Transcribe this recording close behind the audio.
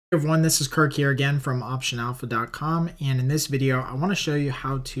Everyone, this is Kirk here again from optionalpha.com, and in this video I want to show you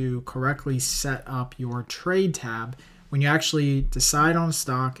how to correctly set up your trade tab when you actually decide on a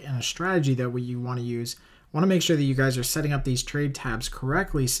stock and a strategy that you want to use. I want to make sure that you guys are setting up these trade tabs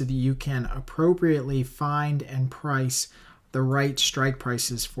correctly so that you can appropriately find and price the right strike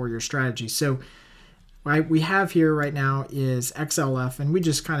prices for your strategy. So what we have here right now is XLF, and we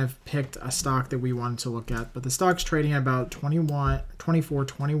just kind of picked a stock that we wanted to look at, but the stock's trading at about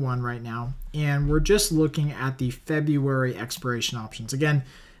 24.21 right now, and we're just looking at the February expiration options. Again,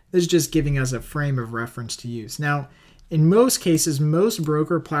 this is just giving us a frame of reference to use. Now, in most cases, most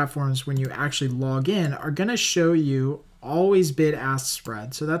broker platforms, when you actually log in, are going to show you always bid-ask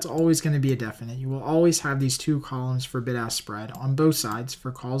spread. So that's always going to be a definite. You will always have these two columns for bid-ask spread on both sides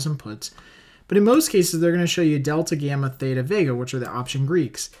for calls and puts. But in most cases, they're going to show you delta, gamma, theta, vega, which are the option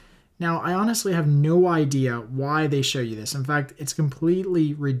Greeks. Now, I honestly have no idea why they show you this. In fact, it's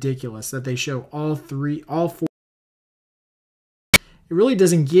completely ridiculous that they show all four. It really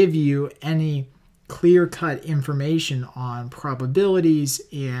doesn't give you any clear-cut information on probabilities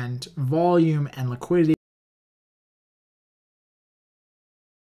and volume and liquidity.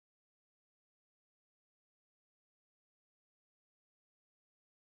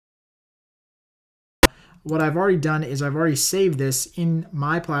 What I've already done is I've already saved this in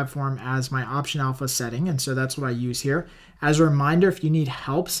my platform as my Option Alpha setting, and so that's what I use here. As a reminder, if you need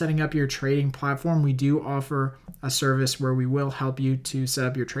help setting up your trading platform, we do offer a service where we will help you to set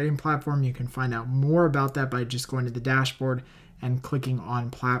up your trading platform. You can find out more about that by just going to the dashboard and clicking on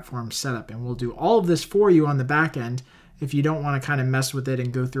Platform Setup, and we'll do all of this for you on the back end if you don't want to kind of mess with it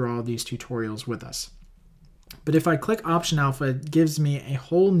and go through all of these tutorials with us. But if I click Option Alpha, it gives me a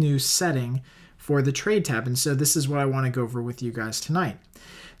whole new setting for the trade tab, and so this is what I want to go over with you guys tonight.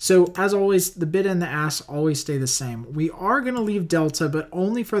 So as always, the bid and the ask always stay the same. We are going to leave delta, but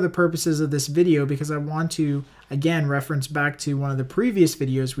only for the purposes of this video, because I want to again reference back to one of the previous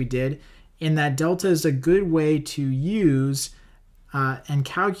videos we did, in that delta is a good way to use and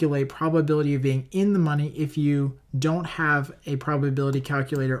calculate probability of being in the money if you don't have a probability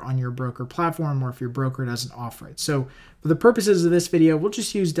calculator on your broker platform, or if your broker doesn't offer it. So for the purposes of this video, we'll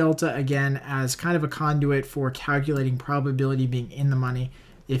just use delta again as kind of a conduit for calculating probability of being in the money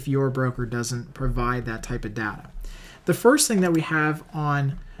if your broker doesn't provide that type of data. The first thing that we have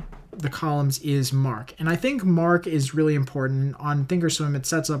on the columns is mark, and I think mark is really important. On thinkorswim, it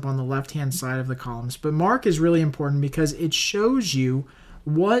sets up on the left hand side of the columns, but mark is really important because it shows you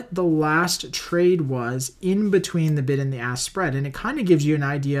what the last trade was in between the bid and the ask spread, and it kind of gives you an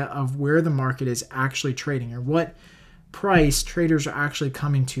idea of where the market is actually trading, or what price traders are actually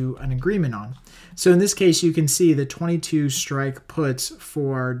coming to an agreement on. So in this case, you can see the 22 strike puts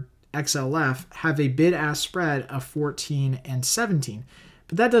for XLF have a bid ask spread of 14 and 17.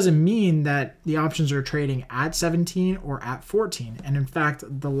 But that doesn't mean that the options are trading at 17 or at 14. And in fact,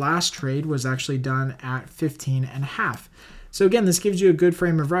 the last trade was actually done at 15 and a half. So again, this gives you a good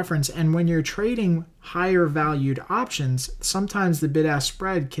frame of reference. And when you're trading higher valued options, sometimes the bid-ask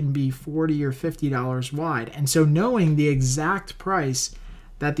spread can be $40 or $50 wide. And so knowing the exact price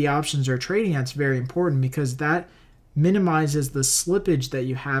that the options are trading at is very important, because that minimizes the slippage that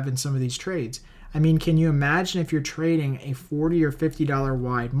you have in some of these trades. I mean, can you imagine if you're trading a $40 or $50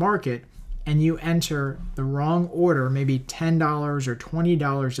 wide market and you enter the wrong order, maybe $10 or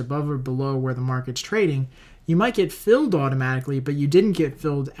 $20 above or below where the market's trading? You might get filled automatically, but you didn't get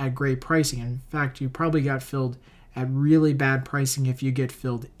filled at great pricing. In fact, you probably got filled at really bad pricing if you get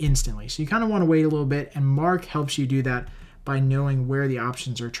filled instantly. So you kind of want to wait a little bit, and mark helps you do that by knowing where the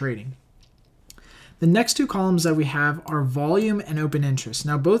options are trading. The next two columns that we have are volume and open interest.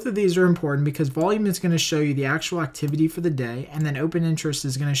 Now, both of these are important because volume is going to show you the actual activity for the day, and then open interest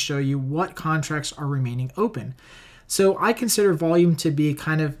is going to show you what contracts are remaining open. So I consider volume to be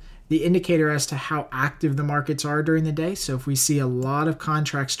kind of the indicator as to how active the markets are during the day. So if we see a lot of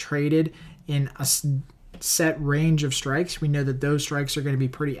contracts traded in a set range of strikes, we know that those strikes are going to be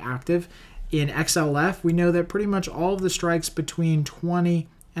pretty active. In XLF, we know that pretty much all of the strikes between 20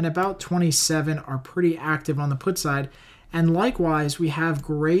 and about 27 are pretty active on the put side. And likewise, we have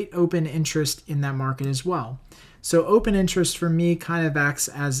great open interest in that market as well. So open interest for me kind of acts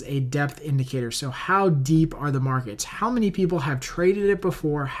as a depth indicator. So how deep are the markets? How many people have traded it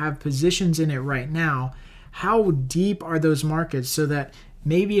before, have positions in it right now? How deep are those markets, so that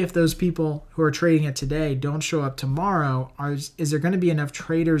maybe if those people who are trading it today don't show up tomorrow, is there going to be enough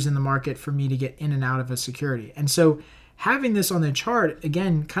traders in the market for me to get in and out of a security? And so having this on the chart,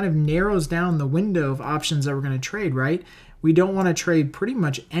 again, kind of narrows down the window of options that we're going to trade, right? We don't want to trade pretty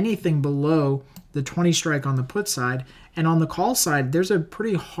much anything below the 20 strike on the put side. And on the call side, there's a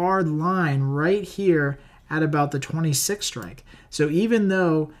pretty hard line right here at about the 26 strike. So even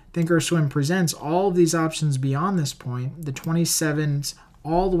though thinkorswim presents all of these options beyond this point, the 27s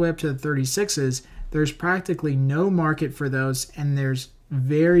all the way up to the 36s, there's practically no market for those, and there's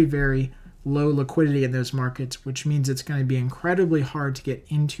very, very low liquidity in those markets, which means it's going to be incredibly hard to get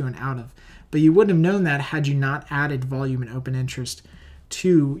into and out of. But you wouldn't have known that had you not added volume and open interest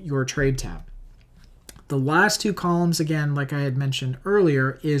to your trade tab. The last two columns, again, like I had mentioned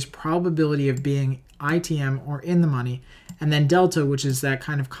earlier, is probability of being ITM or in the money, and then delta, which is that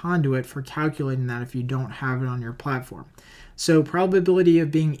kind of conduit for calculating that if you don't have it on your platform. So probability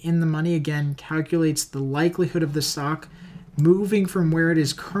of being in the money, again, calculates the likelihood of the stock moving from where it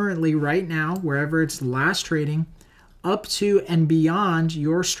is currently right now, wherever it's last trading, up to and beyond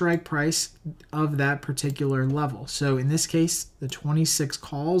your strike price of that particular level. So in this case, the 26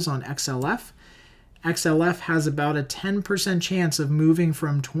 calls on XLF. XLF has about a 10% chance of moving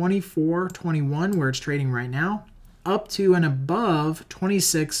from 24.21, where it's trading right now, up to and above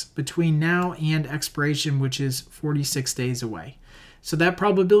 26 between now and expiration, which is 46 days away. So that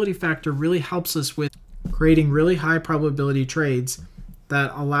probability factor really helps us with creating really high probability trades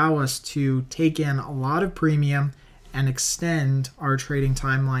that allow us to take in a lot of premium and extend our trading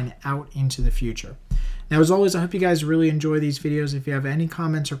timeline out into the future. Now, as always, I hope you guys really enjoy these videos. If you have any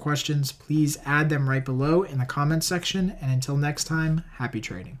comments or questions, please add them right below in the comments section. And until next time, happy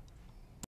trading.